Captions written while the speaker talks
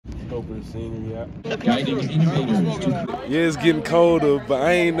Open scenery out. Yeah, it's getting colder, but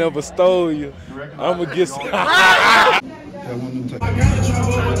I ain't never stole you. I'ma get some.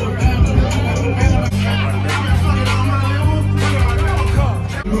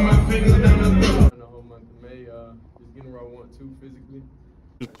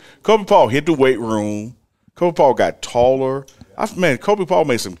 Kobe Paul hit the weight room. Kobe Paul got taller. Man, Kobe Paul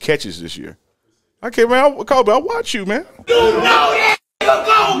made some catches this year. Okay, man, Kobe, I watch you, man. You know that nigga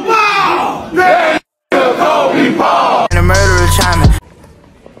Kobe Paul! That nigga Kobe Paul! And the murderer chiming.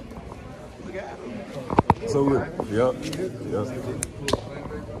 So good. Yep. That's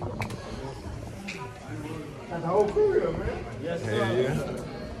the whole career, man. Yes, sir. Yeah.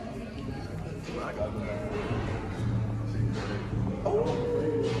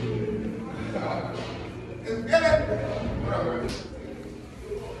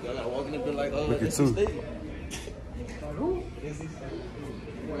 Look at two.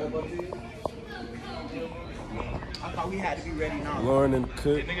 I thought we had to be ready now. Lauren and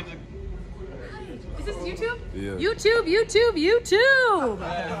Cook. Is this YouTube? Yeah. YouTube.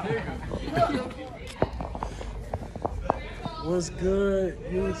 What's good?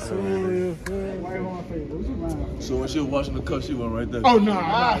 YouTube. So when she was washing the cup, she went right there. Oh, no.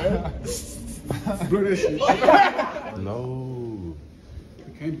 Blow that shit. No.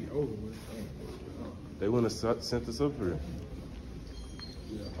 It can't be over with. They wouldn't have sent us up here.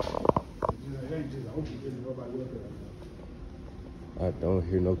 It ain't just open. Nobody look at it. I don't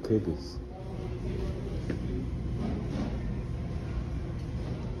hear no cookies.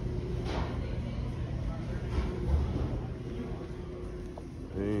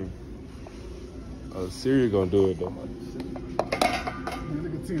 Dang. Oh, Siri gonna do it though.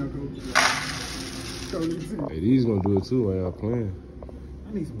 Look at Tim, go. Hey, these gonna do it too while y'all playing. I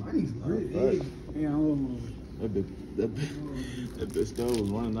need some grit. Eggs. Yeah, That bitch Star was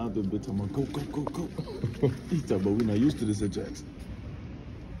running out there, bitch, talking about go. He's talking about we not used to this at Jackson.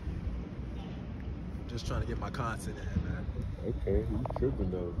 Just trying to get my content in, man. Okay, you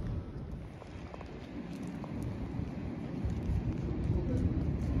tripping though.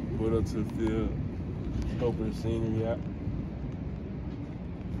 Put up to the field, open scenery out.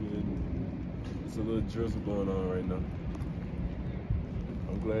 It's a little drizzle going on right now.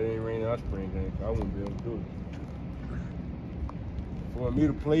 I'm glad it ain't raining our spring game. I wouldn't be able to do it. For me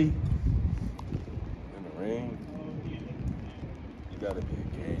to play in the rain, you gotta be a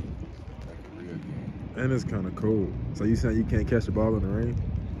game, like a real game. And it's kind of cold. So you saying you can't catch the ball in the rain? You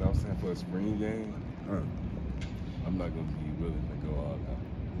know what I'm saying? For a spring game, I'm not gonna be willing to go all out.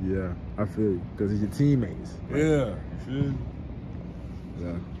 Yeah, I feel you. Because it's your teammates. Yeah, you feel?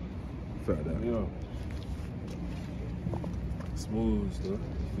 Yeah, felt that. Yeah. Smooth stuff, you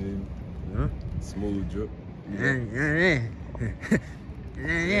feel me? Yeah? Smooth drip. Yeah.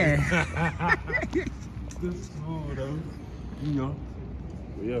 It's smooth though, you know.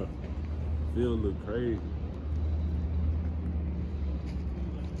 But yeah, feel look crazy.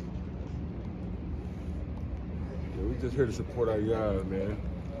 Yeah, we just here to support our guys, man.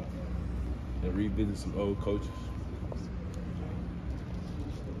 And revisit some old coaches.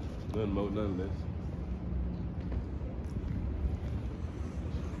 Nothing more, nothing less.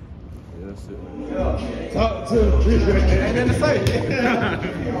 Yeah, that's it, man. Talk to me. Ain't nothing to say.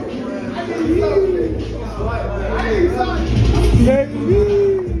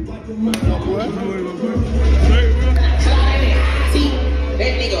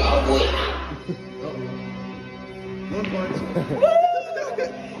 That nigga, oh boy.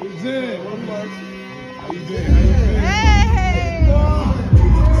 Who's in? One mark. How you doing? Hey!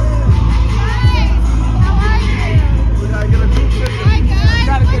 How are you? We gotta get a group picture. Hi guys,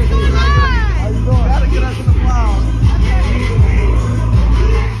 Gotta get a what's group going picture. on? How you doing? Gotta get us in the flowers.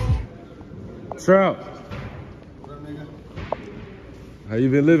 Trout, What up, nigga? how you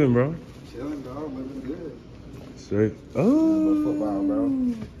been living, bro? Chilling, dog. Living good. Straight. Oh. Football, bro.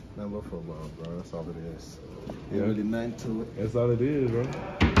 Nothing but football, bro. That's all it is. Ain't really nothing to it. That's all it is, bro.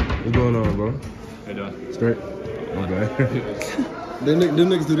 What's going on, bro? How you doing? Straight. Okay. Them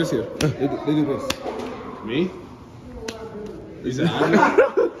niggas do this here. They do this. Me? You said I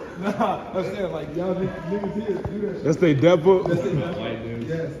Nah, I'm saying like y'all niggas here do that. That's they depot.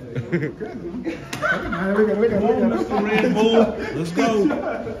 Yes. Look at. Red Bull. Let's go.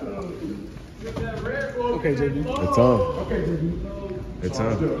 Okay, JB. It's on. Okay, JB. It's on.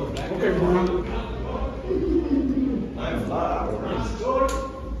 Okay, bro.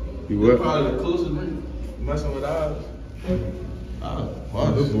 You what? Probably the closest nigga messing with ours.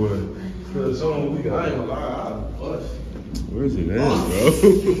 This boy. Cause some we got, I ain't gonna lie, I bust. Where's it at,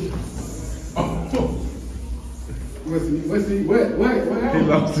 bro? He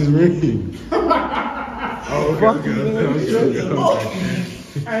lost his ring. Oh, okay.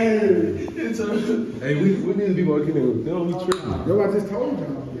 Hey, we need to be more kidding. They don't be tripping. Yo, I just told you.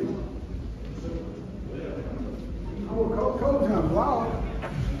 Coach, wow.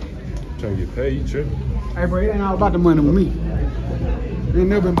 Trying to get paid, you tripping. Hey, bro, it ain't all about the money with me. It ain't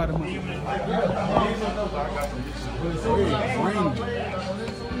never been about the money.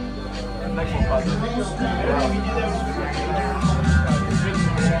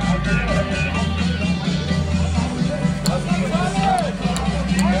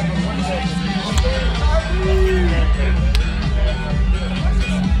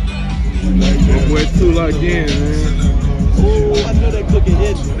 That boy too locked in, man. Ooh, I know that cookie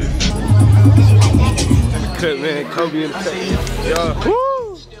hit. Cut, man. Kobe in the cut. Yeah. Woo!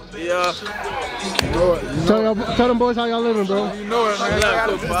 Yeah. Tell them boys how y'all living, bro. You know it, man.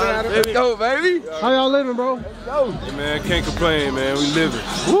 Let's go, baby. How y'all living, bro? Hey, man, can't complain, man. We living.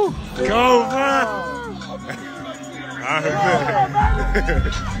 Woo! Go, man! I heard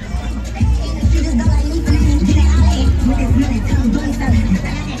that.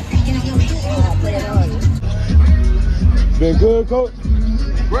 Been good, coach?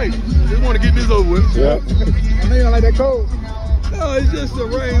 Great. Just want to get this over with. Yeah. I know you don't like that cold. No, it's just the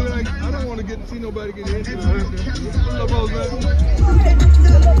rain. Like, I don't want to see nobody get hit. What's up, boss, man?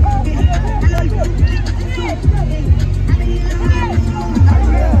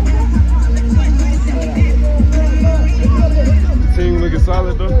 Team looking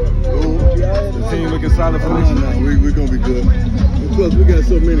solid, though? The team looking solid for this year? No, we're going to be good. Plus, we got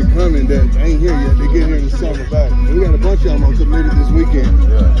so many coming that ain't here yet. They get here in the summer back. We got a bunch of them committed this weekend.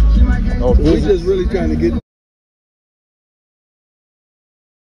 Yeah. Oh, so we just really trying to get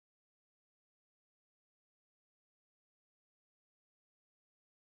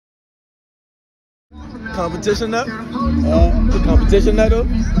competition up? The competition that up?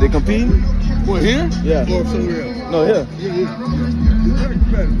 They competing? Well, here? Yeah. Or somewhere else? No, here.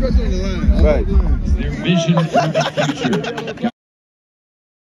 Right. Their vision for the future.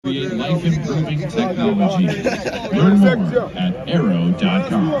 Create life-improving technology. Learn more at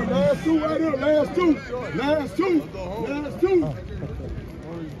arrow.com. Last two.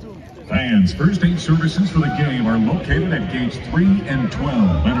 Fans, first aid services for the game are located at gates 3 and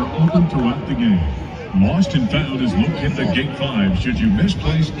 12 and are open throughout the game. Lost and Found is located at gate 5 should you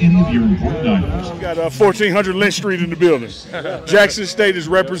misplace any of your important items. We got 1400 Lynch Street in the building. Jackson State is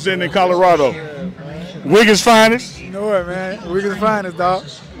representing Colorado. Wiggins finest. You know what, man? Wiggins finest, dog.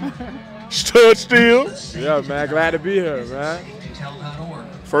 Stud Steel. Yeah, man. Glad to be here, man.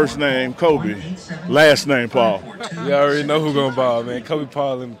 First name Kobe, last name Paul. You already know who gonna ball, man. Kobe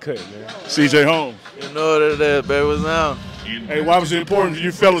Paul in the cut, man. CJ Holmes. You know what it is, baby. What's now? Hey, why was it important for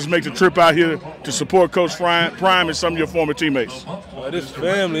you fellas make the trip out here to support Coach Prime and some of your former teammates? This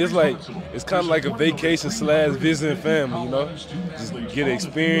family, it's kind of like a vacation / visiting family, you know? Just get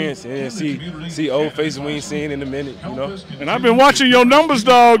experience and see old faces we ain't seen in a minute, you know? And I've been watching your numbers,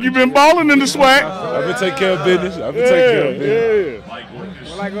 dog. You've been balling in the SWAC. I've been taking care of business.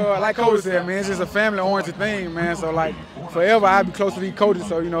 Well, like Coach said, man, it's just a family-oriented thing, man. So, like, forever I'll be close to these coaches.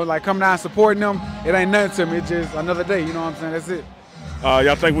 So, you know, like, coming down and supporting them, it ain't nothing to me. It's just another day, you know what I'm saying? That's it.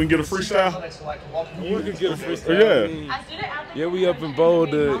 Y'all think we can get a freestyle? We can get a freestyle. Yeah, we up in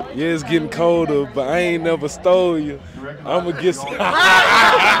Boulder. Yeah, it's getting colder, but I ain't never stole you. I'ma get some.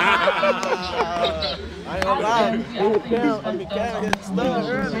 I ain't gonna lie. Getting stuck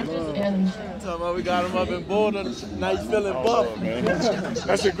early. Talking about we got him up in Boulder. Now you feeling buff. Man.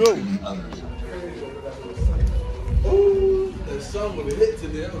 That's a good one. Ooh, there's some with a hit to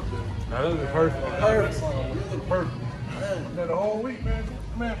them. That was perfect. Perfect. The whole week, man.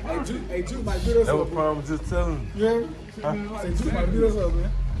 Hey, Juke might beat us That up. was problem just telling him. Yeah. Say Juke might beat us up,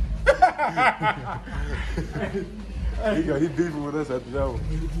 man. He beefing with us after that one.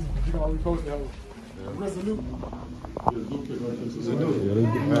 You know how we supposed to have resolute.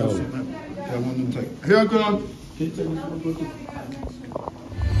 Here comes.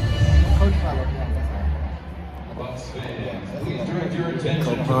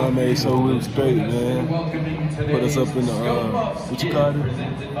 Prime made so we was straight, man. Put us up in the what you call it?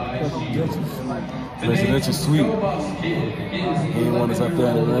 Residential suite. He didn't want us out there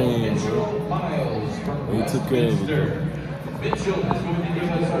in the rain, bro. But he took care of it, bro. Mitchell is going to give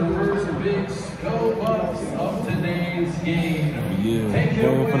us our first big scope up of today's game. Yeah,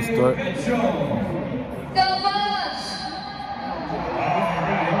 going for the start. Go Bucks!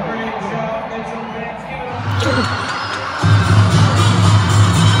 Great job, Mitchell.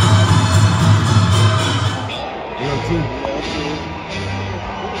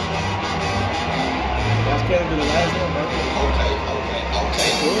 That's Kevin, the last one.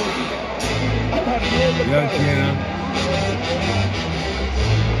 Young Cam.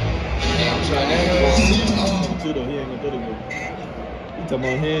 He ain't gonna do it again. You talking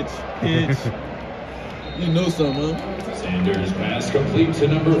about Hedge? You know something, huh? Sanders' pass complete to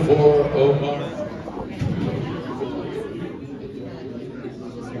number 4, Omar.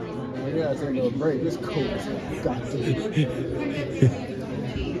 We gotta take a little break. It's cool.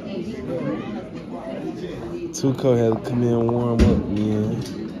 Tuco had to come in and warm up, man.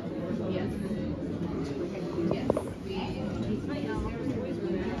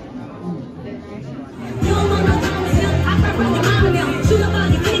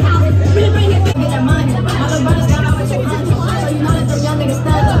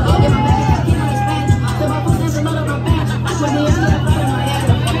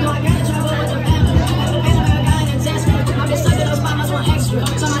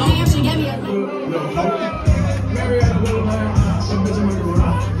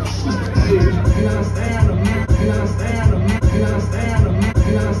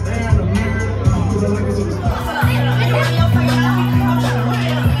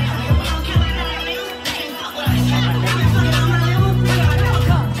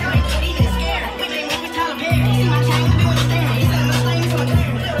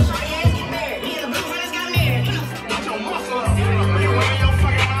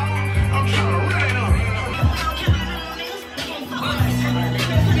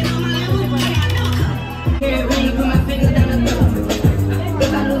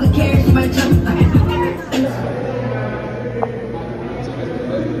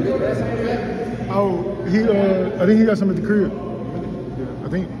 I think he got some at the crib. I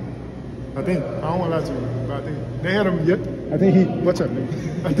think. I don't want to lie to you, but I think they had him yet. I think he. What's up, man?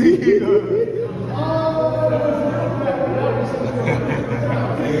 I think he.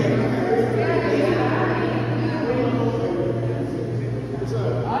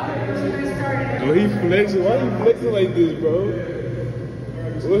 Oh, he flexing. Why you flexing like this, bro?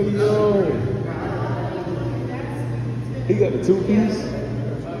 What he on? He got the 2-piece.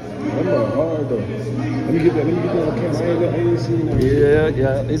 That look hard though. Let me get that on camera. I ain't seen that.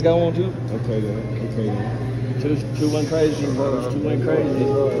 Yeah, he's got one too. Okay then. Two went crazy, bro. Two went crazy.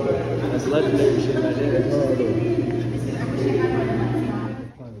 That's legendary shit right there. That's hard though.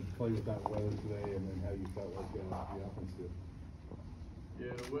 Trying to play with that weather today, and then how you felt like the offensive.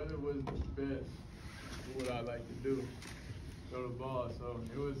 Yeah, the weather was the best. What I like to do, throw the ball. So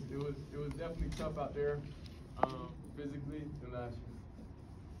it was definitely tough out there, physically than last year.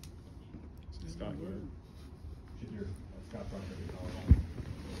 Scott, go ahead. Scott, I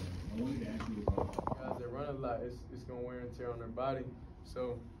wanted to ask you about guys that run a lot. It's gonna wear and tear on their body.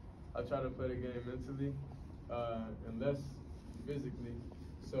 So I try to play the game mentally and less physically.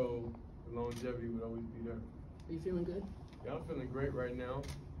 So the longevity would always be there. Are you feeling good? Yeah, I'm feeling great right now.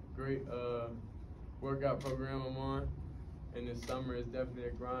 Great workout program I'm on. And this summer is definitely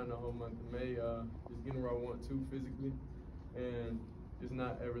a grind the whole month of May. Just getting where I want to physically and just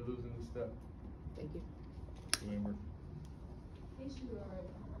not ever losing the step. Thank you. Remember. Since you are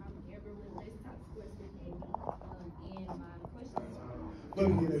everyone, let's talk sports with Amy. And my question is, let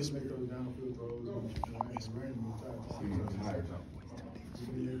me get that make those downfield throws and random times.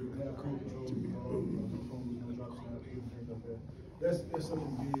 That's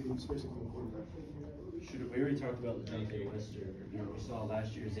something big, especially for a quarterback. We already talked about Latavius Webster. You know, we saw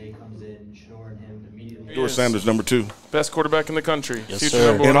last year Zay comes in, Shador and him immediately. George Sanders, number 2. Best quarterback in the country. Yes,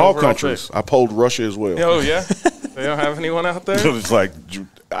 sir. In all countries. I polled Russia as well. Oh, yeah? They don't have anyone out there? It's like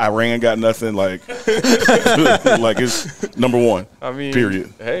Iran got nothing. Like it's number 1. I mean,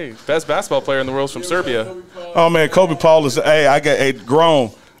 period. Hey, best basketball player in the world's from Serbia. Oh, man, Kobe Paul is, I got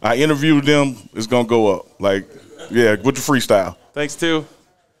grown. I interviewed them. It's going to go up. Like, yeah, with the freestyle. Thanks, too.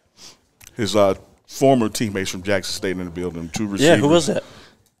 His former teammates from Jackson State in the building, 2 receivers. Yeah, who was that?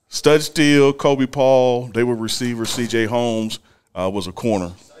 Stud Steele, Kobe Paul. They were receivers. C.J. Holmes was a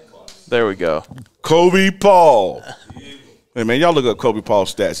corner. There we go. Kobe Paul. Hey, man, y'all look up Kobe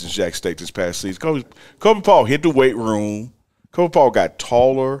Paul's stats at Jackson State this past season. Kobe Paul hit the weight room. Kobe Paul got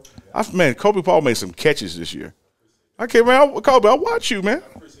taller. Man, Kobe Paul made some catches this year. Okay, man, Kobe, I'll watch you, man.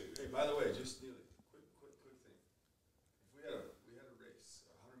 Hey, by the way, just quick thing. We had a race,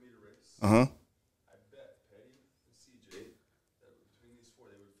 a 100-meter race. Uh-huh. I bet Petty and CJ that between these 4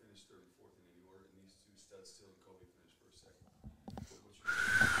 they would finish 3rd and 4th in any order, and these 2 studs still and Kobe finished first, second.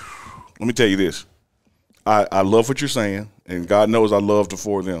 Let me tell you this. I love what you're saying, and God knows I love the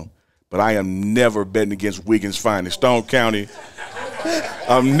 4 of them. But I am never betting against Wiggins' finest. Stone County,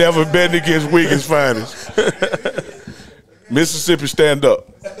 I'm never betting against Wiggins' finest. Mississippi, stand up.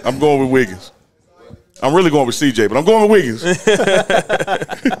 I'm going with Wiggins. I'm really going with CJ, but I'm going with Wiggins. I'm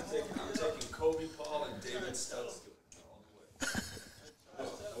taking Kobe Paul and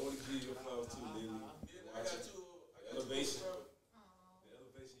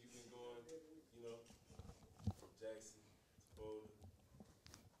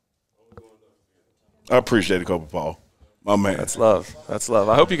I appreciate it, Kobe Paul. My man. That's love. That's love.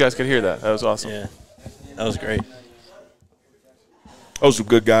 I hope you guys could hear that. That was awesome. Yeah, that was great. Those are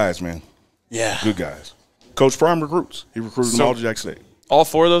good guys, man. Yeah. Good guys. Coach Prime recruits. He recruited them all to Jackson State. All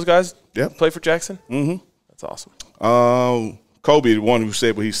 4 of those guys Yep. play for Jackson? Mm-hmm. That's awesome. Kobe, the one who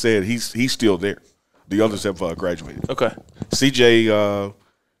said what he said, he's still there. The others have graduated. Okay. CJ,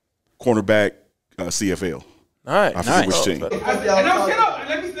 cornerback, CFL. Nice. I forget which team. Let me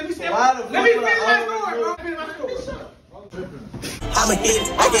finish my story. I'm a hit.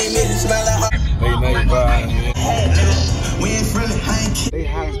 I gave me the smell we ain't friendly. I ain't kidding. They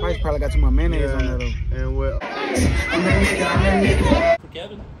hot and spicy probably got too much mayonnaise on there though. And well,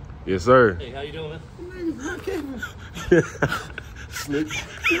 Kevin? Yes, sir. Hey, how you doing, man? Slick.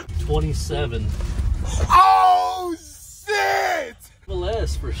 27. oh shit!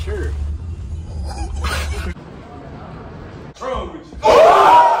 MLS for sure.